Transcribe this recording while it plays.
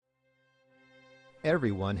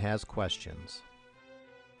Everyone has questions.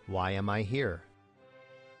 Why am I here?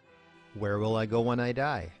 Where will I go when I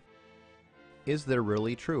die? Is there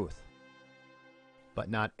really truth? But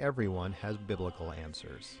not everyone has biblical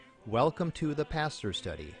answers. Welcome to the Pastor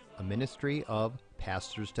Study, a ministry of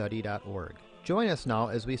pastorstudy.org. Join us now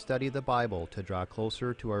as we study the Bible to draw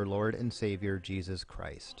closer to our Lord and Savior Jesus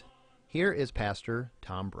Christ. Here is Pastor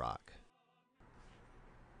Tom Brock.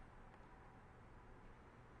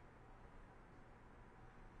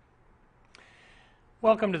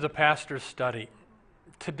 Welcome to the Pastor's Study.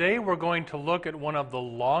 Today we're going to look at one of the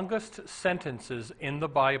longest sentences in the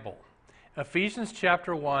Bible. Ephesians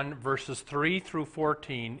chapter 1, verses 3 through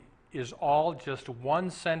 14 is all just one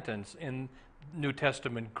sentence in New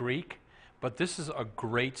Testament Greek, but this is a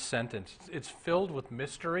great sentence. It's filled with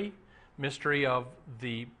mystery of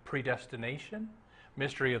the predestination,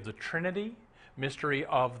 mystery of the Trinity, mystery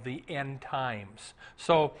of the end times.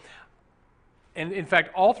 And in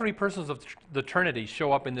fact, all three persons of the Trinity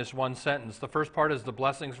show up in this one sentence. The first part is the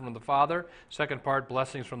blessings from the Father. Second part,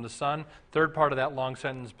 blessings from the Son. Third part of that long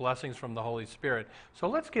sentence, blessings from the Holy Spirit. So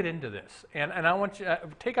let's get into this. And I want you to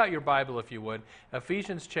take out your Bible, if you would,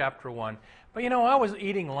 Ephesians chapter 1. But I was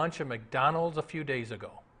eating lunch at McDonald's a few days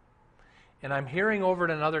ago. And I'm hearing over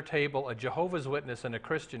at another table a Jehovah's Witness and a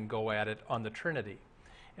Christian go at it on the Trinity.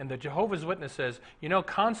 And the Jehovah's Witness says,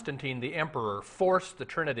 Constantine the emperor forced the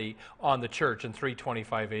Trinity on the church in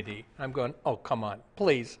 325 AD. I'm going, oh, come on,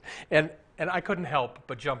 please. And I couldn't help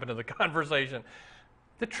but jump into the conversation.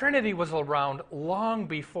 The Trinity was around long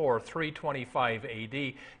before 325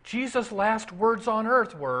 AD. Jesus' last words on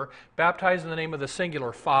earth were, baptize in the name of the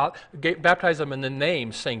singular, baptize them in the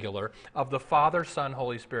name singular of the Father, Son,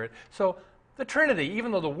 Holy Spirit. So the Trinity,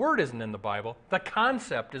 even though the word isn't in the Bible, the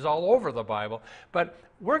concept is all over the Bible. But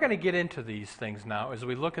we're going to get into these things now as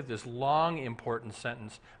we look at this long, important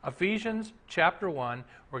sentence. Ephesians chapter 1,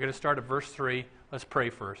 we're going to start at verse 3. Let's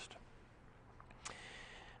pray first.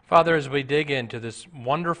 Father, as we dig into this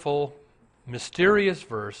wonderful, mysterious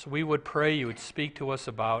verse, we would pray you would speak to us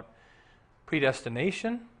about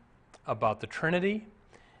predestination, about the Trinity,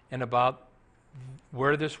 and about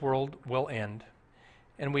where this world will end.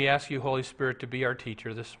 And we ask you, Holy Spirit, to be our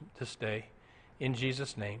teacher this day. In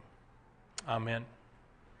Jesus' name, amen.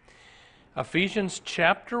 Ephesians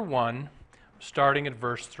chapter 1, starting at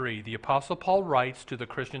verse 3. The Apostle Paul writes to the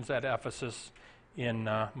Christians at Ephesus in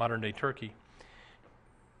modern-day Turkey.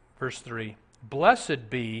 Verse 3, Blessed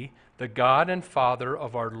be the God and Father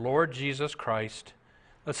of our Lord Jesus Christ.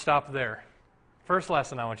 Let's stop there. First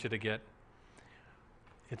lesson I want you to get.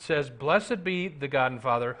 It says, Blessed be the God and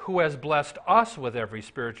Father who has blessed us with every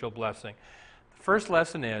spiritual blessing. The first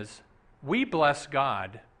lesson is, we bless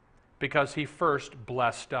God because He first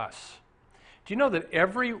blessed us. Do you know that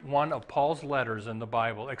every one of Paul's letters in the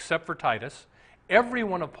Bible, except for Titus, every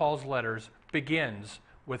one of Paul's letters begins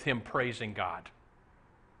with him praising God?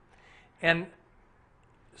 And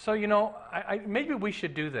so, maybe we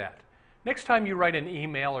should do that. Next time you write an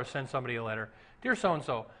email or send somebody a letter, Dear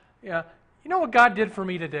so-and-so, you know what God did for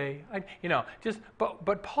me today?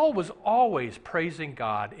 But Paul was always praising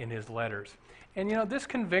God in his letters. And this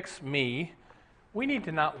convicts me. We need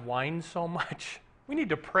to not whine so much. We need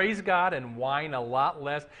to praise God and whine a lot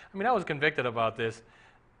less. I was convicted about this.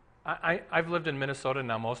 I've lived in Minnesota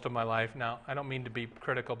now most of my life. Now, I don't mean to be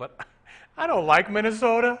critical, but I don't like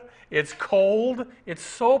Minnesota. It's cold. It's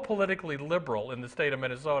so politically liberal in the state of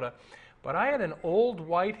Minnesota. But I had an old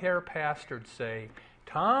white-haired pastor say,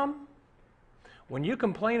 Tom, when you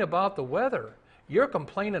complain about the weather, you're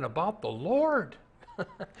complaining about the Lord.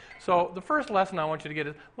 So the first lesson I want you to get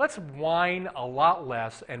is, let's whine a lot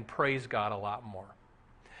less and praise God a lot more.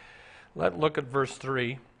 Let's look at verse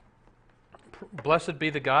 3. Blessed be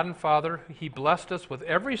the God and Father. He blessed us with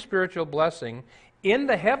every spiritual blessing in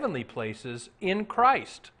the heavenly places in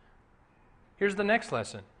Christ. Here's the next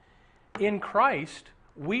lesson. In Christ,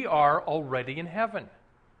 we are already in heaven.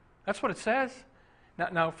 That's what it says.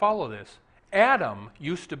 Now follow this. Adam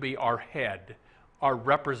used to be our head, our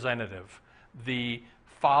representative, the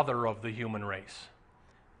father of the human race.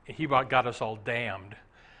 He got us all damned.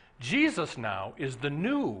 Jesus now is the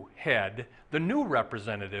new head, the new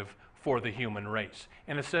representative for the human race.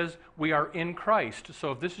 And it says we are in Christ.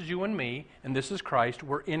 So if this is you and me, and this is Christ,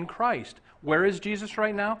 we're in Christ. Where is Jesus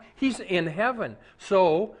right now? He's in heaven.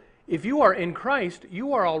 So if you are in Christ,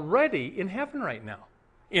 you are already in heaven right now.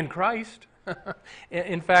 In Christ.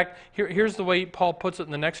 In fact, here's the way Paul puts it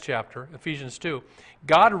in the next chapter, Ephesians 2.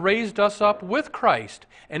 God raised us up with Christ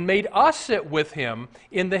and made us sit with Him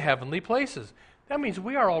in the heavenly places. That means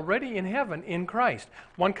we are already in heaven in Christ.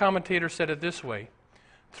 One commentator said it this way.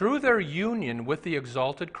 Through their union with the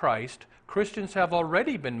exalted Christ, Christians have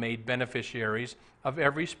already been made beneficiaries of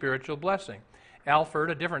every spiritual blessing. Alford,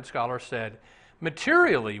 a different scholar, said,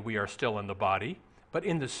 "Materially we are still in the body, but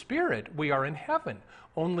in the spirit we are in heaven,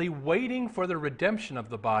 only waiting for the redemption of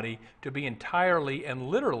the body to be entirely and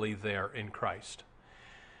literally there in Christ."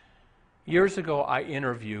 Years ago, I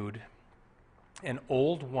interviewed an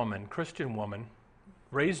old woman, Christian woman,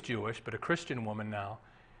 raised Jewish, but a Christian woman now,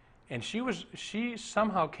 and she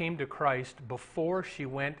somehow came to Christ before she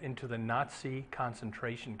went into the Nazi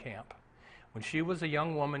concentration camp. When she was a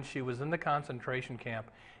young woman, she was in the concentration camp,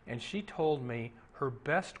 and she told me her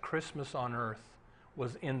best Christmas on earth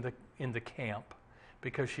was in the camp,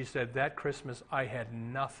 because she said, that Christmas I had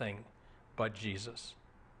nothing but Jesus.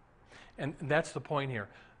 And that's the point here.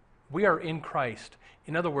 We are in Christ.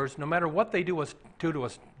 In other words, no matter what they do to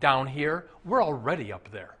us down here, we're already up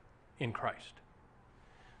there in Christ.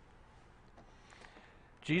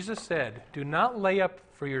 Jesus said, "Do not lay up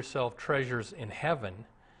for yourself treasures in heaven,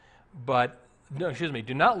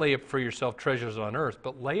 do not lay up for yourself treasures on earth,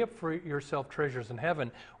 but lay up for yourself treasures in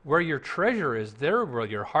heaven. Where your treasure is, there will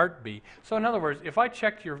your heart be." So in other words, if I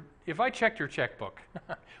checked your checkbook,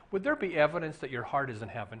 would there be evidence that your heart is in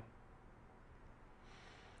heaven?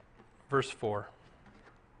 Verse 4.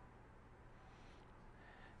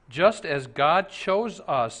 "Just as God chose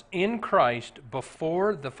us in Christ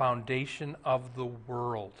before the foundation of the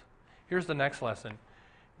world." Here's the next lesson.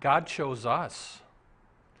 God chose us.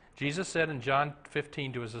 Jesus said in John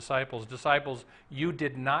 15 to his disciples, "Disciples, you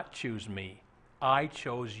did not choose me. I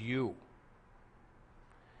chose you."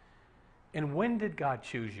 And when did God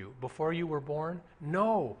choose you? Before you were born?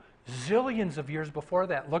 No. Zillions of years before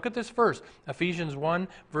that. Look at this verse, Ephesians 1,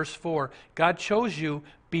 verse 4. God chose you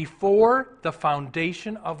before the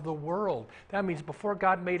foundation of the world. That means before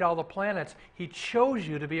God made all the planets, He chose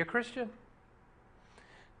you to be a Christian.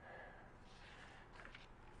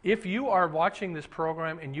 If you are watching this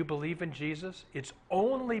program and you believe in Jesus, it's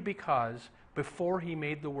only because before He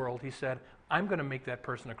made the world, He said, I'm going to make that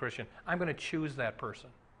person a Christian. I'm going to choose that person.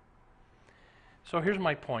 So here's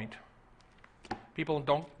my point. People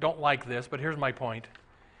don't like this, but here's my point.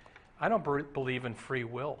 I don't believe in free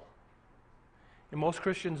will. And most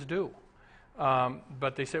Christians do.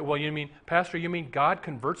 But they say, well, Pastor, you mean God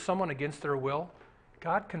converts someone against their will?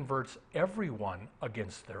 God converts everyone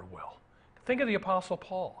against their will. Think of the Apostle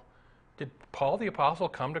Paul. Did Paul the Apostle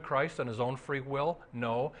come to Christ on his own free will?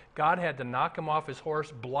 No. God had to knock him off his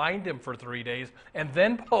horse, blind him for 3 days, and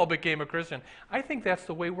then Paul became a Christian. I think that's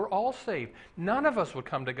the way we're all saved. None of us would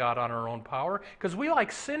come to God on our own power because we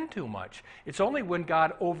like sin too much. It's only when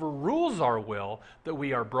God overrules our will that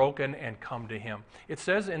we are broken and come to Him. It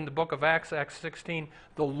says in the book of Acts, Acts 16,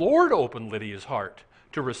 the Lord opened Lydia's heart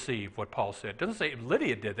to receive what Paul said. It doesn't say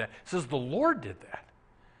Lydia did that. It says the Lord did that.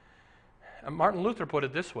 Martin Luther put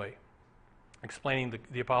it this way, explaining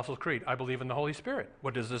the Apostles' Creed. I believe in the Holy Spirit.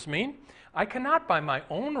 What does this mean? I cannot by my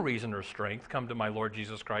own reason or strength come to my Lord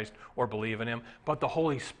Jesus Christ or believe in Him, but the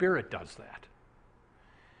Holy Spirit does that.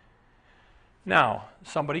 Now,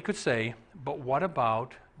 somebody could say, but what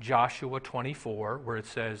about Joshua 24, where it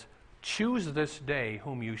says, choose this day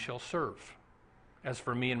whom you shall serve. As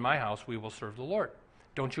for me and my house, we will serve the Lord.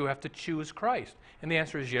 Don't you have to choose Christ? And the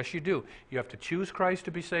answer is yes, you do. You have to choose Christ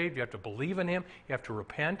to be saved. You have to believe in Him. You have to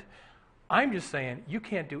repent. I'm just saying you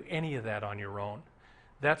can't do any of that on your own.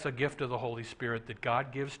 That's a gift of the Holy Spirit that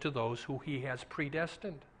God gives to those who He has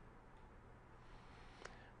predestined.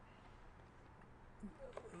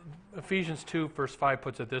 Ephesians 2, verse 5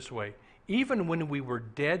 puts it this way. Even when we were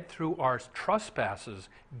dead through our trespasses,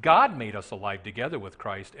 God made us alive together with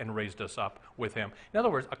Christ and raised us up with Him. In other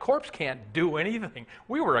words, a corpse can't do anything.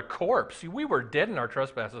 We were a corpse. We were dead in our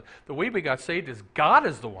trespasses. The way we got saved is God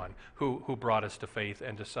is the one who brought us to faith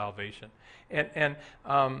and to salvation. And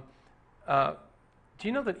do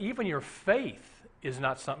you know that even your faith is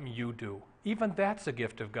not something you do? Even that's a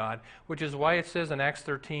gift of God, which is why it says in Acts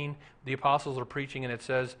 13, the apostles are preaching and it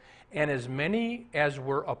says, and as many as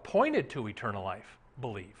were appointed to eternal life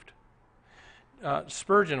believed.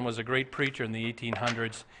 Spurgeon was a great preacher in the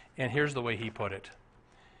 1800s, and here's the way he put it.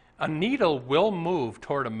 A needle will move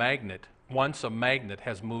toward a magnet once a magnet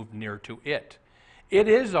has moved near to it. It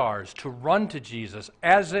is ours to run to Jesus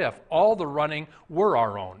as if all the running were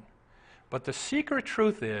our own. But the secret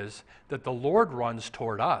truth is that the Lord runs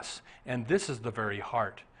toward us, and this is the very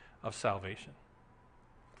heart of salvation.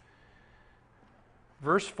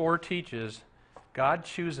 Verse 4 teaches God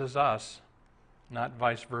chooses us, not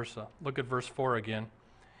vice versa. Look at verse 4 again.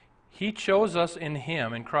 He chose us in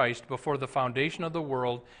Him, in Christ, before the foundation of the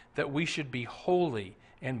world, that we should be holy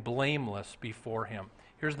and blameless before Him.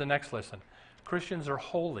 Here's the next lesson. God chose us in Christ before the foundation of the world, that we should be holy and blameless before Him. Here's the next lesson. God chose us in Him, in Christ, before the foundation of the world, that we should be holy and blameless before Him. Here's the next lesson. Christians are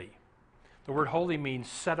holy. The word holy means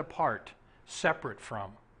set apart, separate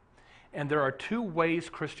from. And there are two ways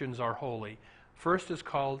Christians are holy. First is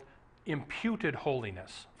called imputed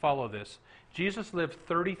holiness. Follow this. Jesus lived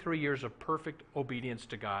 33 years of perfect obedience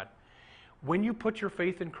to God. When you put your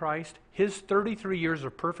faith in Christ, his 33 years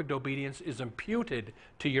of perfect obedience is imputed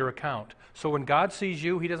to your account. So when God sees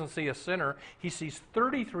you, he doesn't see a sinner. He sees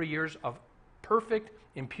 33 years of perfect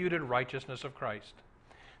imputed righteousness of Christ.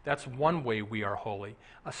 That's one way we are holy.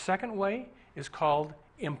 A second way is called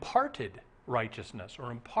imparted righteousness or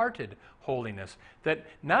imparted holiness. That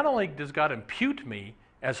not only does God impute me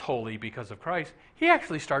as holy because of Christ, he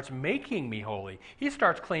actually starts making me holy. He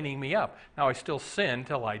starts cleaning me up. Now, I still sin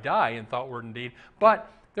till I die in thought, word, and deed,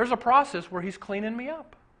 but there's a process where he's cleaning me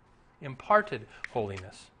up. Imparted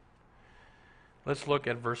holiness. Let's look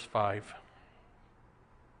at verse 5.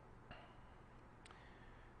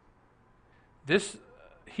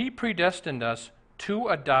 He predestined us to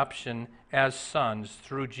adoption as sons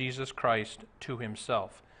through Jesus Christ to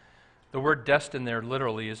himself. The word destined there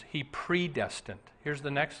literally is he predestined. Here's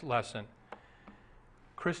the next lesson.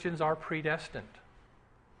 Christians are predestined.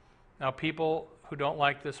 Now, people who don't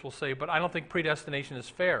like this will say, but I don't think predestination is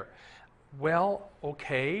fair. Well,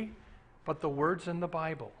 okay, but the word's in the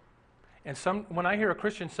Bible. And when I hear a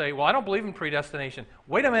Christian say, well, I don't believe in predestination,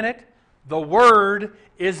 wait a minute, the word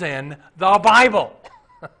is in the Bible.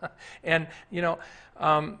 And,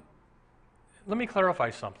 let me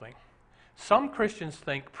clarify something. Some Christians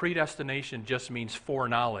think predestination just means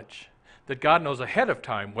foreknowledge, that God knows ahead of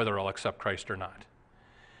time whether I'll accept Christ or not.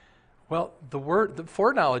 Well, the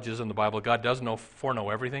foreknowledge is in the Bible. God does foreknow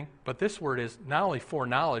everything, but this word is not only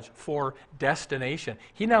foreknowledge, foredestination.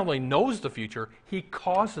 He not only knows the future, he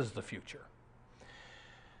causes the future.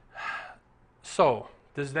 So,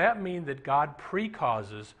 does that mean that God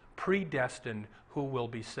precauses, predestined who will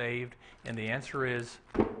be saved? And the answer is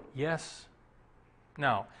yes.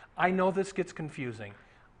 Now, I know this gets confusing.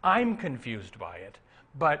 I'm confused by it.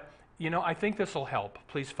 But, I think this will help.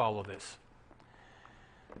 Please follow this.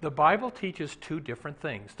 The Bible teaches two different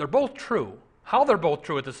things. They're both true. How they're both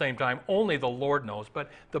true at the same time, only the Lord knows. But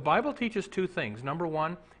the Bible teaches two things. Number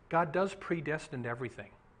one, God does predestine everything.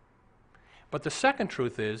 But the second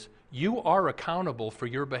truth is, you are accountable for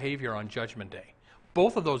your behavior on Judgment Day.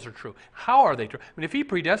 Both of those are true. How are they true? I mean, if he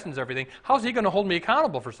predestines everything, how's he going to hold me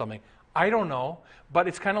accountable for something? I don't know, but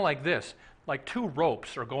it's kind of like this. Like two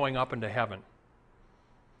ropes are going up into heaven.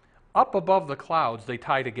 Up above the clouds, they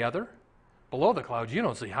tie together. Below the clouds, you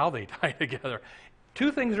don't see how they tie together.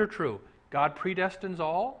 Two things are true. God predestines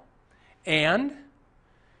all, and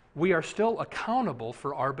we are still accountable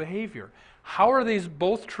for our behavior. How are these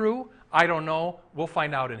both true? I don't know. We'll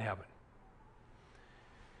find out in heaven.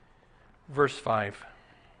 Verse 5.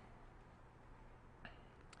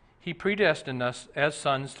 He predestined us as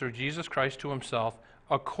sons through Jesus Christ to himself,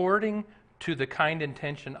 according to the kind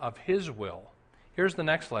intention of his will. Here's the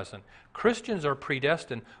next lesson. Christians are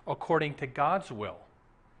predestined according to God's will.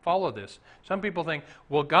 Follow this. Some people think,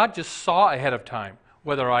 well, God just saw ahead of time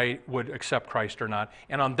whether I would accept Christ or not,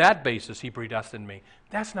 and on that basis he predestined me.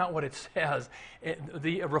 That's not what it says.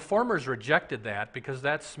 The Reformers rejected that because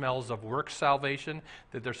that smells of works salvation,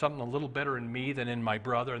 that there's something a little better in me than in my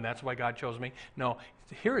brother, and that's why God chose me. No,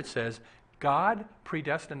 here it says, God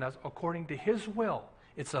predestined us according to his will.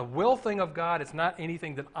 It's a will thing of God. It's not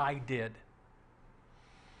anything that I did.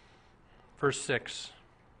 Verse 6.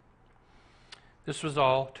 This was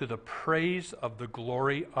all to the praise of the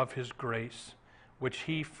glory of his grace, which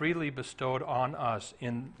he freely bestowed on us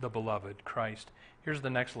in the beloved Christ. Here's the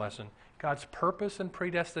next lesson. God's purpose in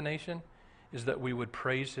predestination is that we would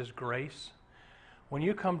praise his grace. When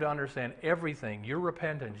you come to understand everything, your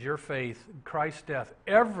repentance, your faith, Christ's death,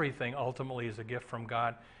 everything ultimately is a gift from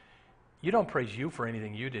God, you don't praise you for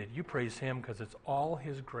anything you did. You praise him because it's all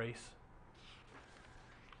his grace.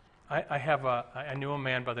 I knew a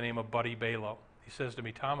man by the name of Buddy Balow. He says to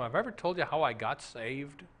me, Tom, have I ever told you how I got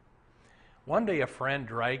saved? One day a friend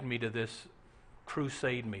dragged me to this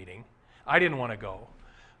crusade meeting. I didn't want to go.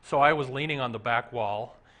 So I was leaning on the back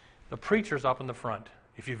wall. The preacher's up in the front.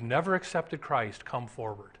 If you've never accepted Christ, come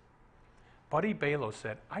forward. Buddy Balow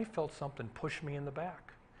said, I felt something push me in the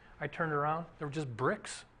back. I turned around, there were just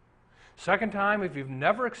bricks. Second time, if you've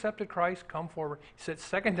never accepted Christ, come forward. He said,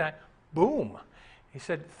 second time, boom. He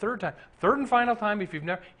said, third time, third and final time, if you've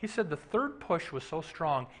never, he said the third push was so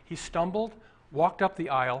strong, he stumbled, walked up the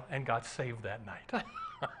aisle, and got saved that night.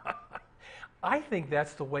 I think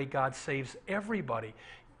that's the way God saves everybody.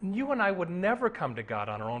 You and I would never come to God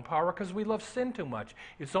on our own power because we love sin too much.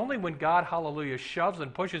 It's only when God, hallelujah, shoves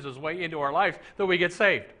and pushes his way into our lives that we get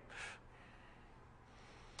saved.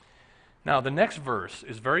 Now, the next verse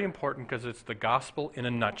is very important because it's the gospel in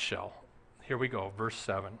a nutshell. Here we go, verse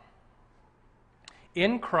 7.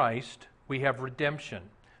 In Christ we have redemption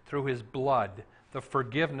through his blood, the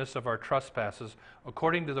forgiveness of our trespasses,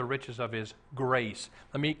 according to the riches of his grace.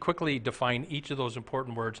 Let me quickly define each of those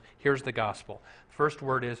important words. Here's the gospel. First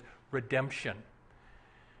word is redemption.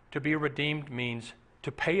 To be redeemed means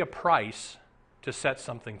to pay a price to set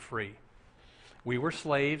something free. We were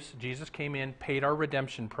slaves. Jesus came in, paid our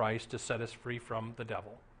redemption price to set us free from the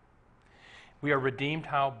devil. We are redeemed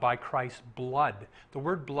how? By Christ's blood. The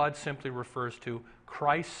word blood simply refers to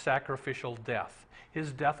Christ's sacrificial death.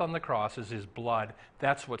 His death on the cross is his blood.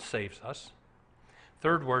 That's what saves us.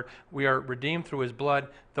 Third word, we are redeemed through his blood,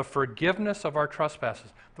 the forgiveness of our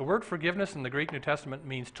trespasses. The word forgiveness in the Greek New Testament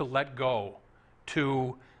means to let go,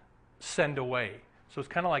 to send away. So it's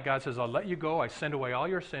kind of like God says, I'll let you go. I send away all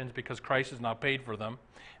your sins because Christ has not paid for them.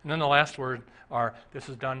 And then the last word are, this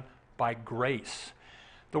is done by grace.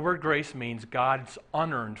 The word grace means God's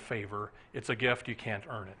unearned favor. It's a gift, you can't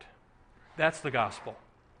earn it. That's the gospel.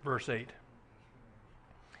 Verse 8.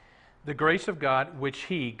 The grace of God, which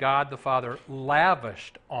he, God the Father,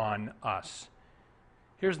 lavished on us.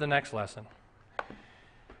 Here's the next lesson.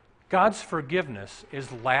 God's forgiveness is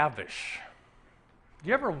lavish. Do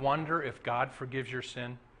you ever wonder if God forgives your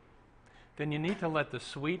sin? Then you need to let the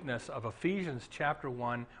sweetness of Ephesians chapter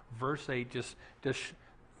 1, verse 8 just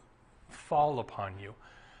fall upon you.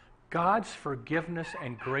 God's forgiveness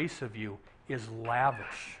and grace of you is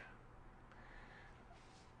lavish.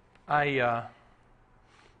 I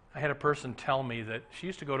had a person tell me that she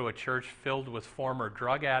used to go to a church filled with former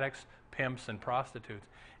drug addicts, pimps, and prostitutes.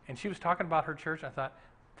 And she was talking about her church. I thought,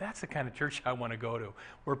 that's the kind of church I want to go to,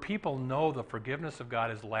 where people know the forgiveness of God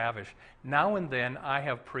is lavish. Now and then, I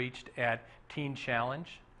have preached at Teen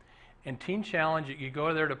Challenge. And Teen Challenge, you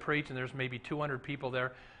go there to preach, and there's maybe 200 people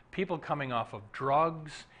there, people coming off of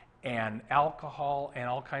drugs and alcohol and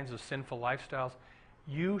all kinds of sinful lifestyles.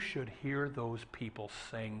 You should hear those people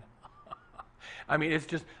sing. I mean, it's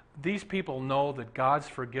just, these people know that God's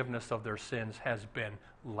forgiveness of their sins has been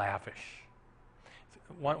lavish.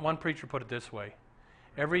 One preacher put it this way.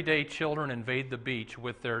 Every day children invade the beach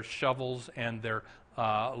with their shovels and their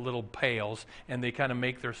little pails, and they kind of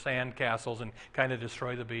make their sand castles and kind of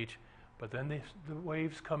destroy the beach. But then the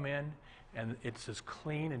waves come in, and it's as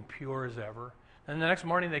clean and pure as ever. And the next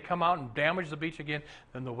morning they come out and damage the beach again,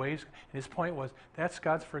 then the waves. And his point was, that's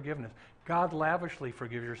God's forgiveness. God lavishly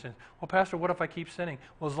forgives your sins. Well, Pastor, what if I keep sinning?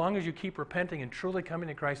 Well, as long as you keep repenting and truly coming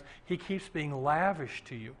to Christ, he keeps being lavish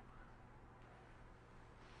to you.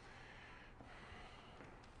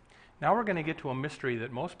 Now we're going to get to a mystery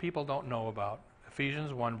that most people don't know about.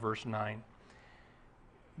 Ephesians 1, verse 9.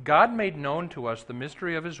 God made known to us the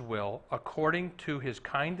mystery of his will according to his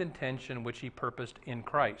kind intention which he purposed in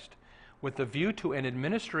Christ, with the view to an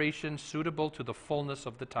administration suitable to the fullness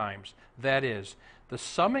of the times. That is, the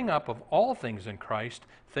summing up of all things in Christ,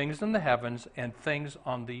 things in the heavens and things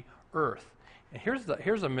on the earth. And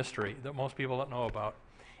here's a mystery that most people don't know about.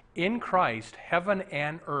 In Christ, heaven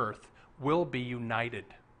and earth will be united.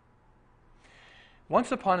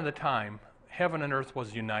 Once upon a time, heaven and earth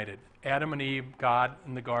was united. Adam and Eve, God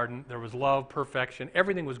in the garden, there was love, perfection,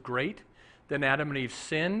 everything was great. Then Adam and Eve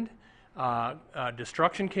sinned,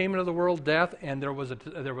 destruction came into the world, death, and there was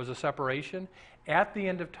a separation. At the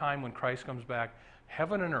end of time, when Christ comes back,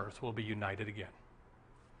 heaven and earth will be united again.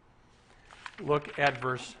 Look at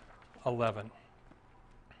verse 11.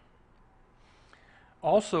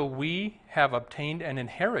 Also we have obtained an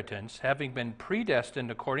inheritance, having been predestined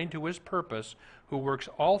according to his purpose, who works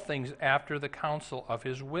all things after the counsel of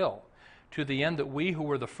his will, to the end that we who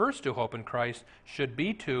were the first to hope in Christ should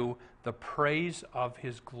be to the praise of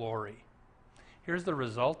his glory. Here's the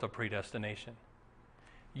result of predestination.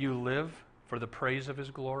 You live for the praise of his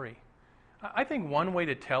glory. I think one way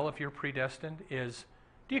to tell if you're predestined is,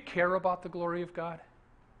 do you care about the glory of God?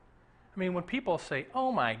 I mean, when people say,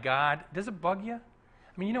 oh my God, does it bug you?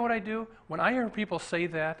 I mean, you know what I do? When I hear people say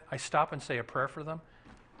that, I stop and say a prayer for them.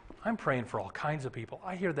 I'm praying for all kinds of people.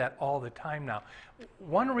 I hear that all the time now.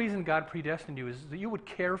 One reason God predestined you is that you would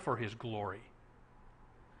care for his glory.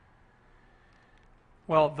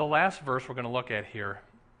 Well, the last verse we're going to look at here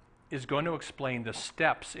is going to explain the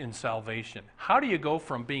steps in salvation. How do you go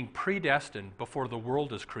from being predestined before the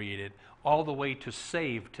world is created all the way to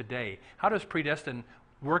saved today? How does predestined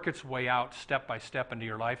work its way out step by step into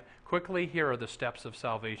your life? Quickly, here are the steps of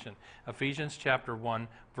salvation. Ephesians chapter 1,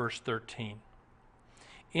 verse 13.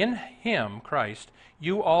 In him, Christ,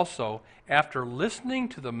 you also, after listening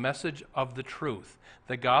to the message of the truth,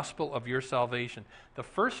 the gospel of your salvation. The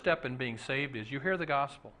first step in being saved is you hear the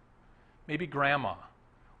gospel. Maybe grandma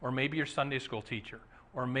or maybe your Sunday school teacher,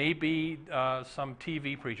 or maybe some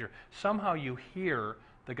TV preacher. Somehow you hear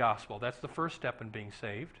the gospel. That's the first step in being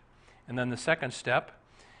saved. And then the second step,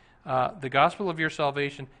 the gospel of your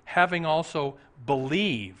salvation, having also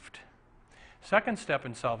believed. Second step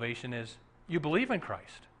in salvation is you believe in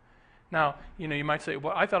Christ. Now, you might say,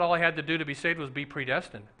 well, I thought all I had to do to be saved was be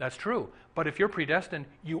predestined. That's true. But if you're predestined,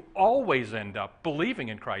 you always end up believing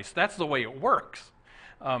in Christ. That's the way it works.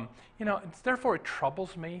 Therefore it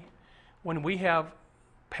troubles me when we have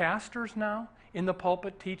pastors now in the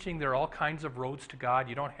pulpit teaching there are all kinds of roads to God.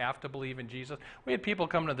 You don't have to believe in Jesus. We had people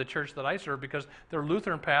come to the church that I serve because their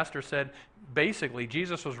Lutheran pastor said basically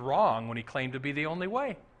Jesus was wrong when he claimed to be the only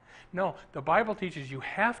way. No, the Bible teaches you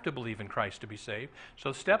have to believe in Christ to be saved.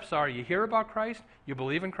 So steps are you hear about Christ, you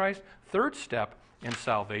believe in Christ. Third step in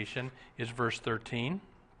salvation is verse 13.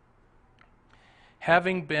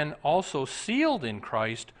 Having been also sealed in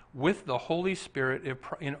Christ with the Holy Spirit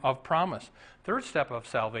of promise. Third step of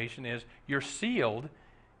salvation is you're sealed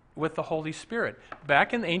with the Holy Spirit.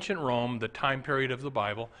 Back in ancient Rome, the time period of the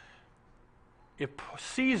Bible, if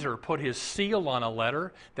Caesar put his seal on a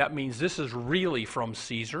letter, that means this is really from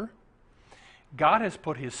Caesar. God has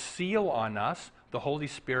put his seal on us, the Holy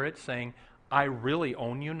Spirit, saying, I really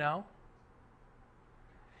own you now.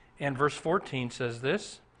 And verse 14 says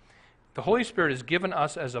this, the Holy Spirit is given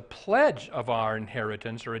us as a pledge of our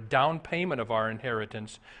inheritance, or a down payment of our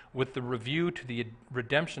inheritance, with the review to the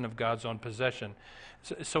redemption of God's own possession.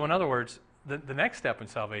 So in other words, the next step in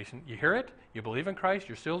salvation, you hear it, you believe in Christ,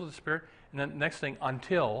 you're sealed with the Spirit, and then the next thing,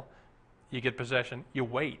 until you get possession, you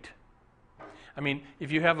wait. I mean,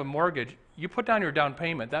 if you have a mortgage, you put down your down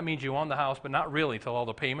payment. That means you own the house, but not really till all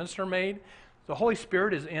the payments are made. The Holy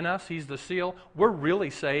Spirit is in us. He's the seal. We're really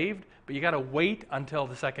saved, but you got to wait until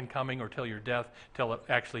the second coming or till your death, till it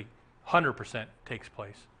actually 100% takes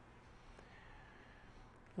place.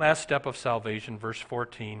 Last step of salvation, verse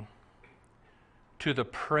 14. To the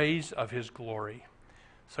praise of his glory.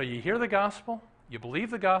 So you hear the gospel, you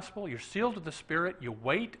believe the gospel, you're sealed with the Spirit, you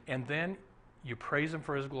wait, and then you praise him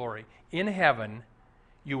for his glory. In heaven,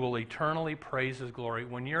 you will eternally praise his glory.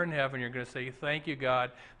 When you're in heaven, you're going to say, thank you,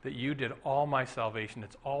 God, that you did all my salvation.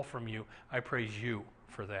 It's all from you. I praise you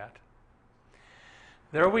for that.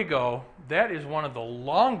 There we go. That is one of the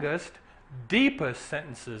longest, deepest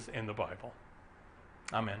sentences in the Bible.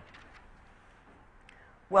 Amen.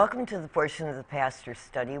 Welcome to the portion of the Pastor's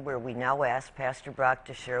Study where we now ask Pastor Brock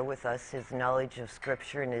to share with us his knowledge of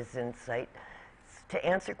Scripture and his insight to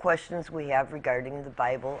answer questions we have regarding the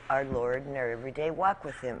Bible, our Lord, and our everyday walk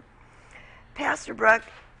with him. Pastor Brock,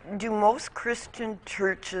 do most Christian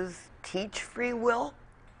churches teach free will?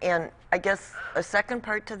 And I guess a second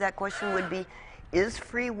part to that question would be, is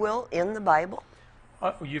free will in the Bible?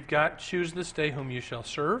 You've got choose this day whom you shall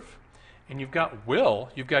serve. And you've got will,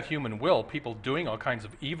 you've got human will, people doing all kinds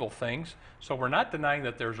of evil things. So we're not denying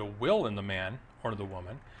that there's a will in the man or the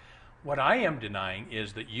woman. What I am denying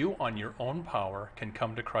is that you on your own power can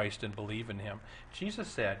come to Christ and believe in him. Jesus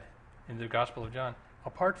said in the Gospel of John,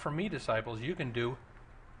 apart from me, disciples, you can do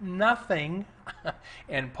nothing.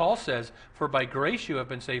 And Paul says, for by grace you have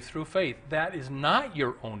been saved through faith. That is not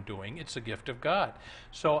your own doing, it's a gift of God.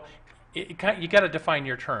 So you got to define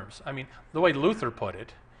your terms. I mean, the way Luther put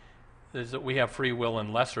it is that we have free will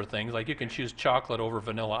in lesser things, like you can choose chocolate over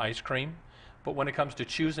vanilla ice cream. But when it comes to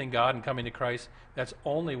choosing God and coming to Christ, that's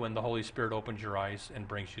only when the Holy Spirit opens your eyes and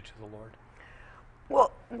brings you to the Lord.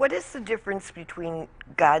 Well, what is the difference between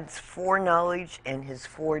God's foreknowledge and his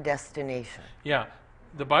foredestination? Yeah,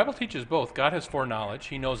 the Bible teaches both. God has foreknowledge.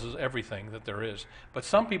 He knows everything that there is. But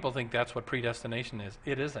some people think that's what predestination is.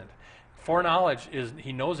 It isn't. Foreknowledge is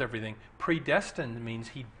he knows everything. Predestined means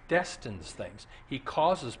he destines things. He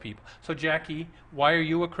causes people. So Jackie, why are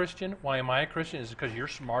you a Christian? Why am I a Christian? Is it because you're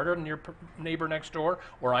smarter than your neighbor next door?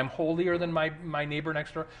 Or I'm holier than my neighbor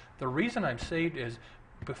next door? The reason I'm saved is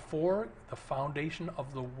before the foundation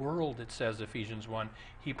of the world, it says, Ephesians 1,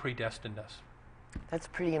 he predestined us. That's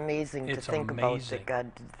pretty amazing to think about that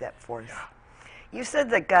God did that for us. Yeah. You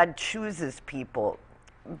said that God chooses people,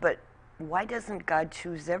 but why doesn't God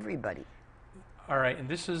choose everybody? All right, and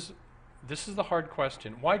this is the hard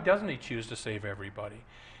question. Why doesn't he choose to save everybody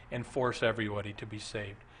and force everybody to be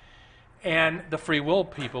saved? And the free will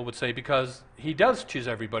people would say because he does choose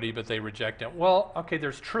everybody, but they reject him. Well, okay,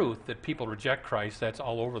 there's truth that people reject Christ. That's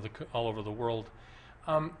all over the world.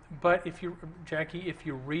 But Jackie, if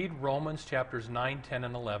you read Romans chapters 9, 10,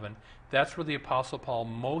 and 11, that's where the Apostle Paul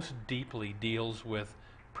most deeply deals with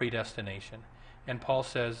predestination. And Paul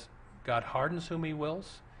says, God hardens whom he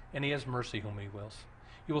wills, and he has mercy whom he wills.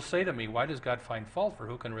 You will say to me, why does God find fault, for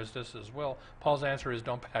who can resist his will? Paul's answer is,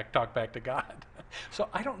 don't talk back to God. So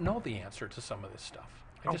I don't know the answer to some of this stuff.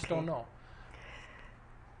 I just don't know.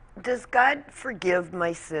 Does God forgive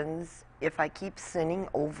my sins if I keep sinning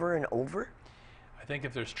over and over? I think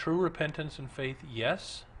if there's true repentance and faith,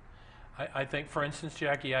 yes. I think, for instance,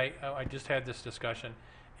 Jackie, I just had this discussion.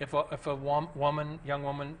 If a young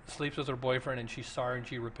woman sleeps with her boyfriend and she's sorry and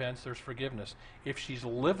she repents, there's forgiveness. If she's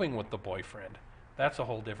living with the boyfriend, that's a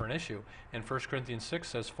whole different issue. And 1 Corinthians 6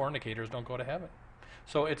 says fornicators don't go to heaven.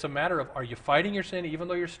 So it's a matter of, are you fighting your sin even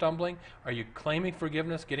though you're stumbling? Are you claiming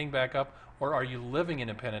forgiveness, getting back up? Or are you living in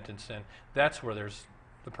impenitent sin? That's where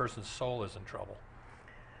the person's soul is in trouble.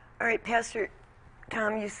 All right, Pastor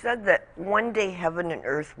Tom, you said that one day heaven and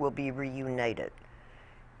earth will be reunited.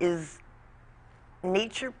 Is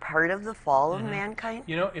nature part of the fall of mankind?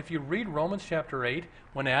 You know, if you read Romans chapter 8,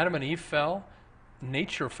 when Adam and Eve fell,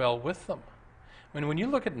 nature fell with them. When you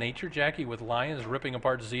look at nature, Jackie, with lions ripping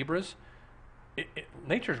apart zebras,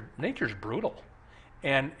 nature's brutal.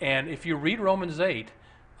 And if you read Romans 8,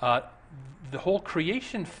 the whole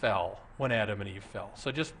creation fell when Adam and Eve fell.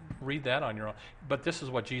 So just read that on your own. But this is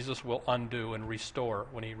what Jesus will undo and restore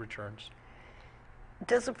when he returns.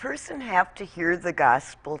 Does a person have to hear the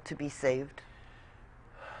gospel to be saved?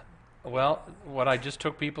 Well, what I just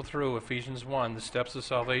took people through, Ephesians 1, the steps of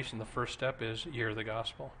salvation, the first step is you hear the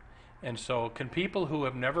gospel. And so can people who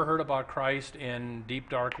have never heard about Christ in deep,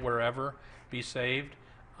 dark, wherever, be saved?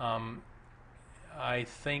 I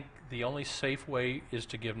think the only safe way is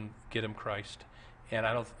to get him Christ.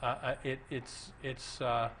 And it's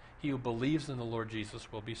he who believes in the Lord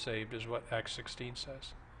Jesus will be saved, is what Acts 16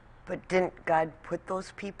 says. But didn't God put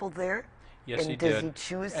those people there? Yes, and he does did. he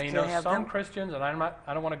choose and, to have some them? Christians, and I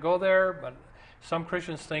don't want to go there, but some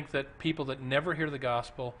Christians think that people that never hear the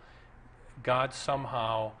gospel, God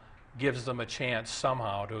somehow gives them a chance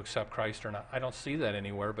somehow to accept Christ or not. I don't see that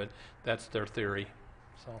anywhere, but that's their theory.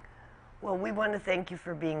 So. Well, we want to thank you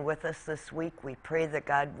for being with us this week. We pray that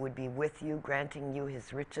God would be with you, granting you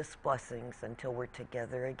his richest blessings until we're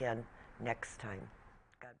together again next time.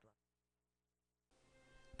 God bless.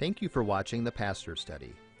 Thank you for watching the Pastor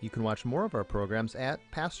Study. You can watch more of our programs at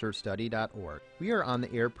pastorstudy.org. We are on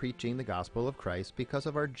the air preaching the gospel of Christ because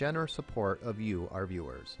of our generous support of you, our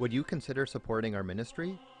viewers. Would you consider supporting our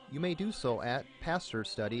ministry? You may do so at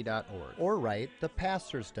pastorstudy.org or write The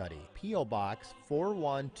Pastor Study, P.O. Box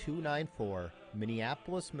 41294,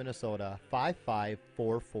 Minneapolis, Minnesota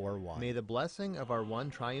 55441. May the blessing of our one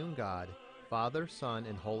triune God, Father, Son,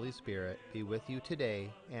 and Holy Spirit be with you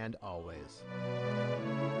today and always.